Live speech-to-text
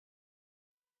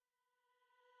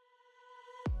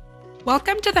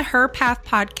Welcome to the Her Path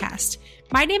podcast.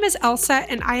 My name is Elsa,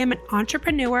 and I am an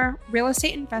entrepreneur, real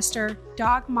estate investor,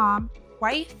 dog mom,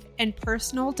 wife, and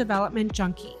personal development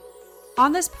junkie.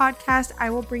 On this podcast, I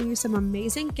will bring you some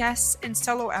amazing guests and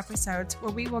solo episodes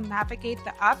where we will navigate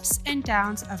the ups and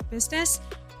downs of business,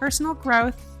 personal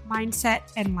growth,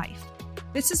 mindset, and life.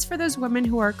 This is for those women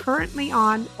who are currently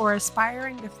on or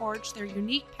aspiring to forge their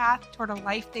unique path toward a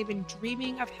life they've been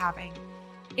dreaming of having.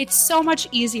 It's so much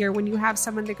easier when you have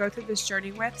someone to go through this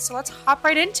journey with, so let's hop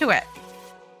right into it.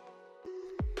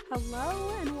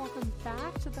 Hello and welcome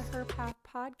back to the Her Path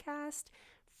podcast.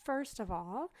 First of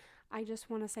all, I just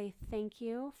want to say thank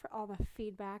you for all the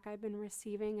feedback I've been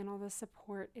receiving and all the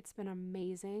support. It's been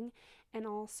amazing. And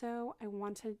also, I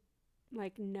want to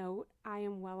note, I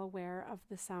am well aware of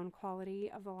the sound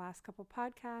quality of the last couple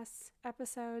podcasts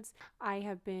episodes. I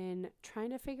have been trying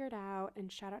to figure it out, and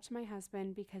shout out to my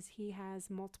husband because he has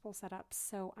multiple setups.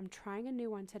 So I'm trying a new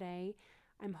one today.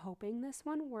 I'm hoping this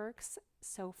one works.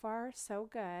 So far, so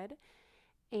good.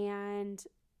 And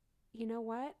you know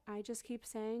what? I just keep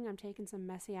saying I'm taking some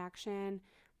messy action.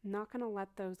 I'm not going to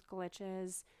let those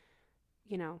glitches,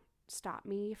 stop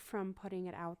me from putting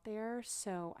it out there.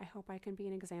 So I hope I can be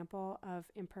an example of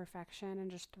imperfection and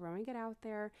just throwing it out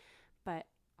there. But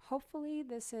hopefully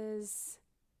this is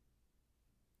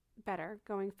better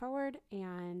going forward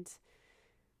and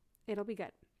it'll be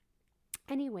good.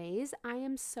 Anyways, I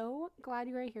am so glad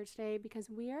you are here today because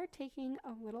we are taking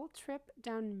a little trip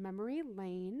down memory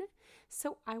lane.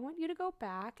 So I want you to go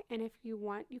back, and if you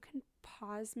want, you can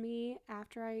pause me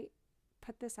after I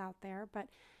put this out there, but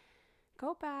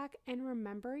go back and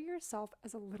remember yourself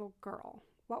as a little girl.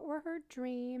 What were her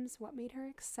dreams? What made her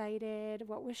excited?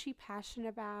 What was she passionate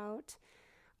about?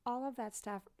 All of that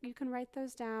stuff. You can write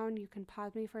those down. You can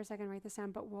pause me for a second, write this down,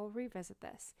 but we'll revisit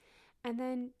this. And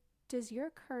then, does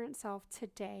your current self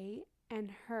today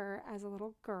and her as a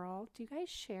little girl, do you guys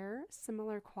share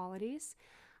similar qualities?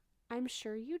 I'm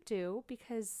sure you do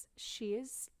because she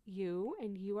is you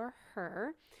and you are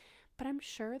her. But I'm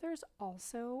sure there's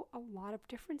also a lot of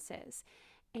differences,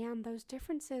 and those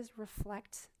differences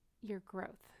reflect your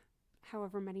growth,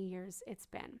 however many years it's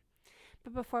been.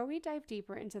 But before we dive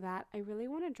deeper into that, I really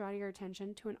want to draw your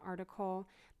attention to an article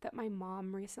that my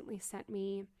mom recently sent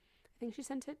me. I think she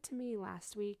sent it to me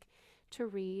last week to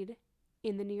read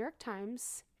in the New York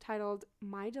Times, titled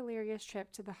 "My Delirious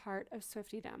Trip to the Heart of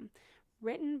Swiftydom,"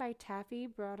 written by Taffy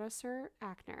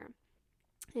Brodesser-Akner.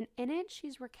 And in it,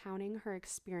 she's recounting her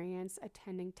experience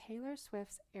attending Taylor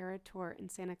Swift's Eras Tour in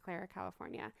Santa Clara,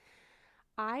 California.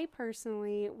 I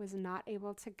personally was not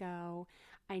able to go.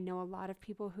 I know a lot of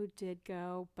people who did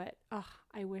go, but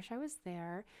I wish I was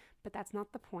there, but that's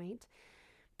not the point.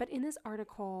 But in this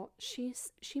article, she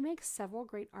makes several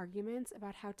great arguments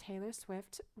about how Taylor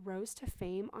Swift rose to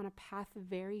fame on a path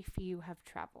very few have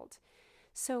traveled.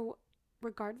 So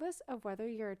regardless of whether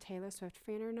you're a Taylor Swift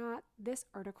fan or not, this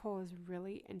article is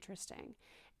really interesting.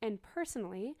 And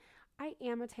personally, I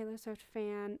am a Taylor Swift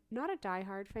fan, not a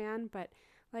diehard fan, but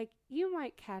you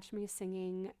might catch me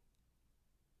singing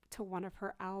to one of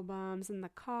her albums in the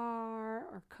car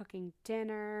or cooking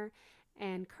dinner.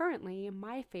 And currently,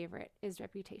 my favorite is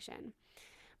Reputation.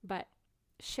 But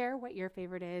share what your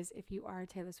favorite is if you are a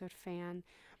Taylor Swift fan.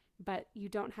 But you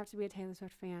don't have to be a Taylor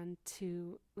Swift fan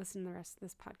to listen to the rest of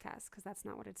this podcast because that's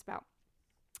not what it's about.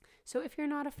 So if you're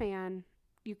not a fan,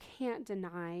 you can't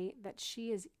deny that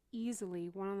she is easily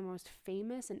one of the most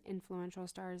famous and influential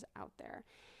stars out there.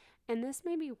 And this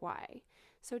may be why.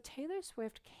 So Taylor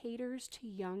Swift caters to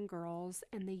young girls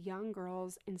and the young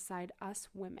girls inside us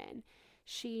women.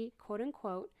 She, quote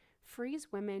unquote,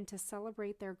 frees women to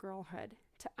celebrate their girlhood,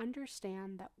 to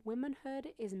understand that womanhood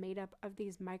is made up of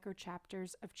these micro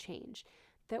chapters of change,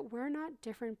 that we're not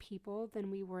different people than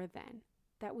we were then,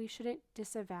 that we shouldn't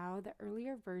disavow the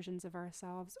earlier versions of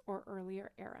ourselves or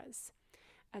earlier eras.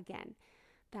 Again,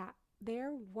 that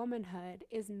their womanhood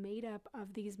is made up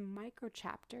of these micro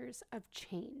chapters of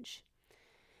change.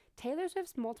 Taylor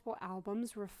Swift's multiple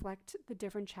albums reflect the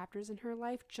different chapters in her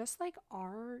life, just like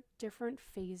our different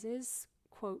phases,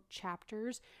 quote,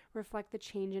 chapters, reflect the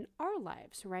change in our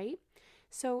lives, right?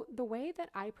 So the way that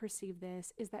I perceive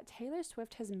this is that Taylor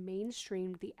Swift has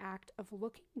mainstreamed the act of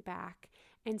looking back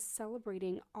and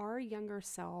celebrating our younger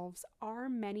selves, our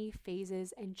many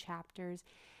phases and chapters.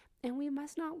 And we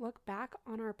must not look back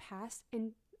on our past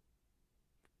and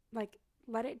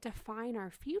let it define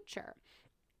our future.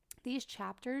 These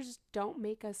chapters don't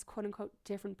make us, quote unquote,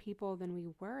 different people than we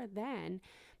were then,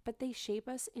 but they shape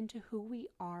us into who we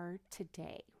are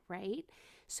today, right?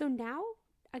 So now,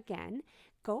 again,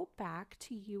 go back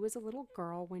to you as a little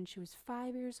girl when she was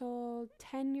 5 years old,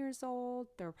 10 years old.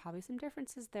 There were probably some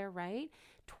differences there, right?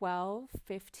 12,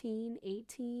 15,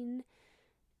 18,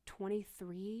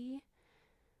 23.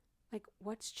 Like,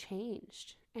 what's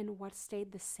changed and what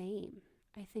stayed the same?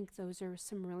 I think those are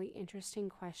some really interesting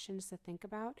questions to think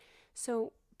about.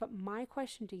 So, but my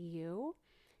question to you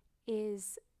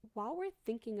is, while we're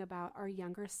thinking about our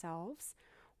younger selves,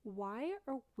 why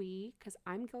are we, because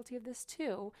I'm guilty of this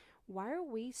too, why are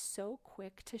we so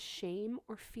quick to shame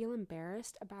or feel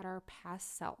embarrassed about our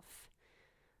past self?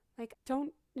 Like,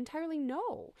 don't entirely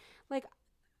know. Like,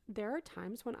 there are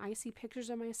times when I see pictures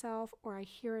of myself or I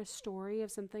hear a story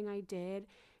of something I did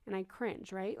and I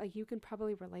cringe, right? Like, you can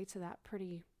probably relate to that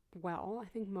pretty well. I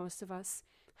think most of us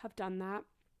have done that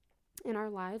in our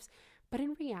lives. But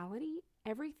in reality,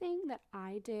 everything that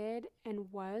I did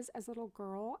and was as a little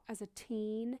girl, as a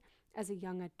teen, as a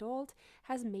young adult,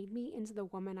 has made me into the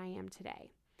woman I am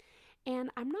today. And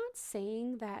I'm not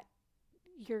saying that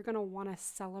you're going to want to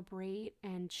celebrate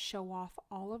and show off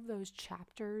all of those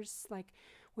chapters like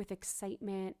with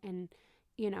excitement. And,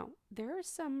 there are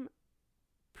some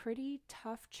pretty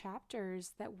tough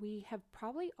chapters that we have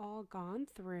probably all gone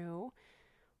through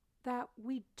that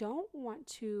we don't want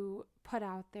to put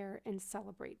out there and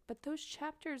celebrate. But those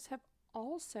chapters have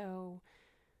also,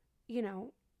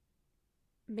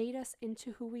 made us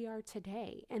into who we are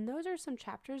today. And those are some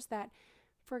chapters that,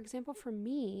 for example, for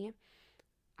me,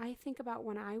 I think about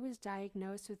when I was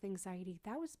diagnosed with anxiety.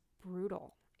 That was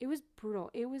brutal. It was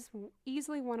brutal. It was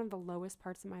easily one of the lowest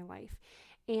parts of my life.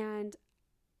 And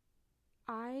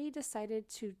I decided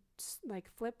to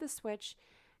flip the switch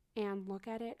and look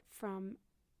at it from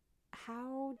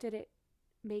how did it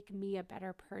make me a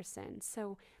better person?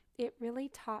 So it really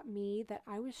taught me that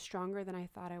I was stronger than I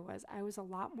thought I was. I was a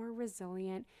lot more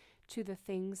resilient to the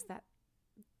things that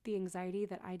the anxiety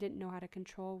that I didn't know how to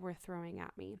control were throwing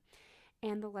at me.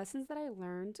 And the lessons that I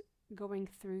learned going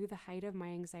through the height of my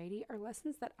anxiety are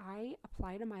lessons that I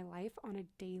apply to my life on a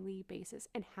daily basis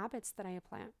and habits that I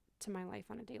apply to my life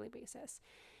on a daily basis.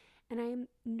 And I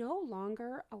no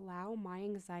longer allow my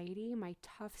anxiety, my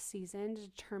tough season to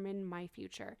determine my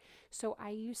future. So I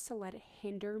used to let it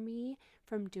hinder me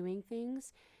from doing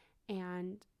things,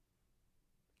 and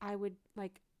I would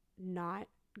not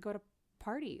go to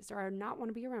parties, or I would not want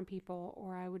to be around people,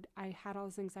 or I had all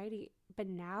this anxiety. But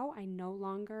now I no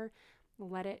longer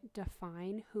let it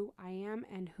define who I am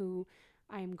and who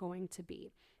I am going to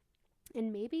be.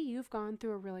 And maybe you've gone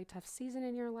through a really tough season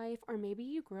in your life, or maybe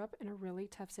you grew up in a really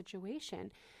tough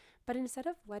situation. But instead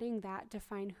of letting that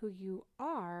define who you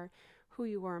are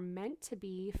meant to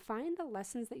be, find the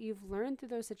lessons that you've learned through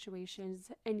those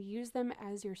situations and use them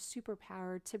as your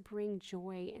superpower to bring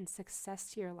joy and success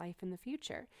to your life in the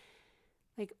future.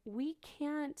 We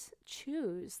can't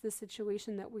choose the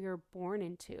situation that we are born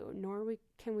into, nor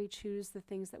can we choose the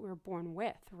things that we're born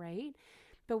with, right?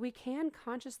 But we can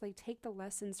consciously take the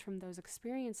lessons from those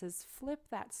experiences, flip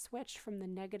that switch from the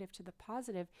negative to the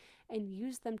positive, and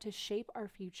use them to shape our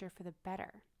future for the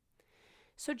better.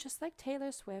 So just like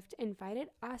Taylor Swift invited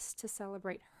us to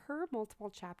celebrate her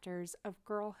multiple chapters of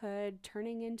girlhood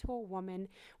turning into a woman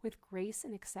with grace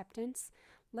and acceptance,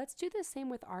 let's do the same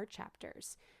with our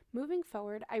chapters. Moving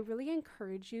forward, I really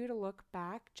encourage you to look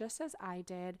back, just as I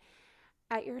did,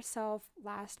 at yourself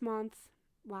last month,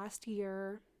 last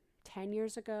year, 10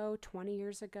 years ago, 20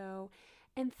 years ago,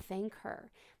 and thank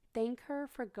her. Thank her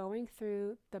for going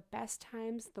through the best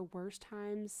times, the worst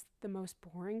times, the most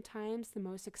boring times, the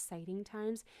most exciting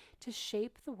times to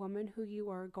shape the woman who you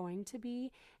are going to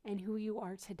be and who you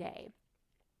are today.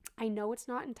 I know it's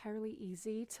not entirely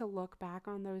easy to look back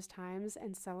on those times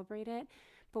and celebrate it,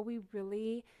 but we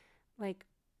really,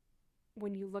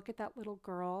 when you look at that little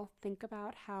girl, think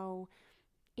about how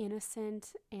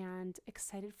innocent and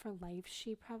excited for life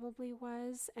she probably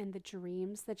was, and the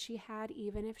dreams that she had,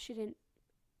 even if she didn't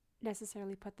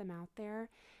necessarily put them out there,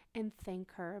 and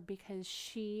thank her because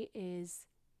she is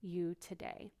you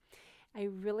today. I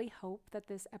really hope that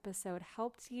this episode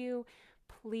helped you.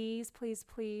 Please, please,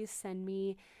 please send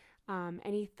me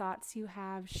any thoughts you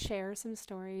have. Share some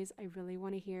stories. I really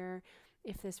want to hear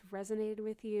if this resonated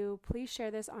with you. Please share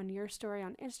this on your story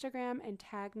on Instagram and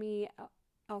tag me,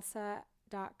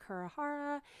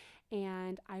 Elsa.Kurahara,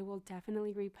 and I will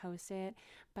definitely repost it.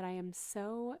 But I am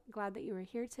so glad that you were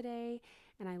here today,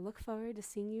 and I look forward to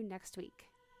seeing you next week.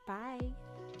 Bye.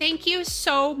 Thank you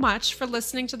so much for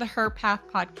listening to the Her Path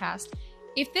podcast.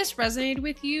 If this resonated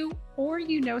with you, or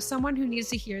you know someone who needs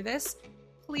to hear this,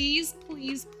 please,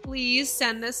 please, please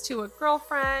send this to a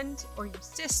girlfriend or your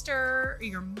sister or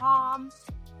your mom.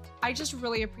 I just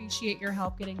really appreciate your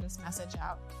help getting this message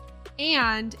out.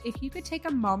 And if you could take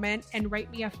a moment and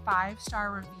write me a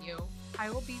 5-star review,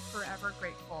 I will be forever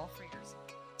grateful for your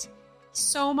support.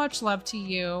 So much love to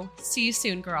you. See you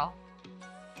soon, girl.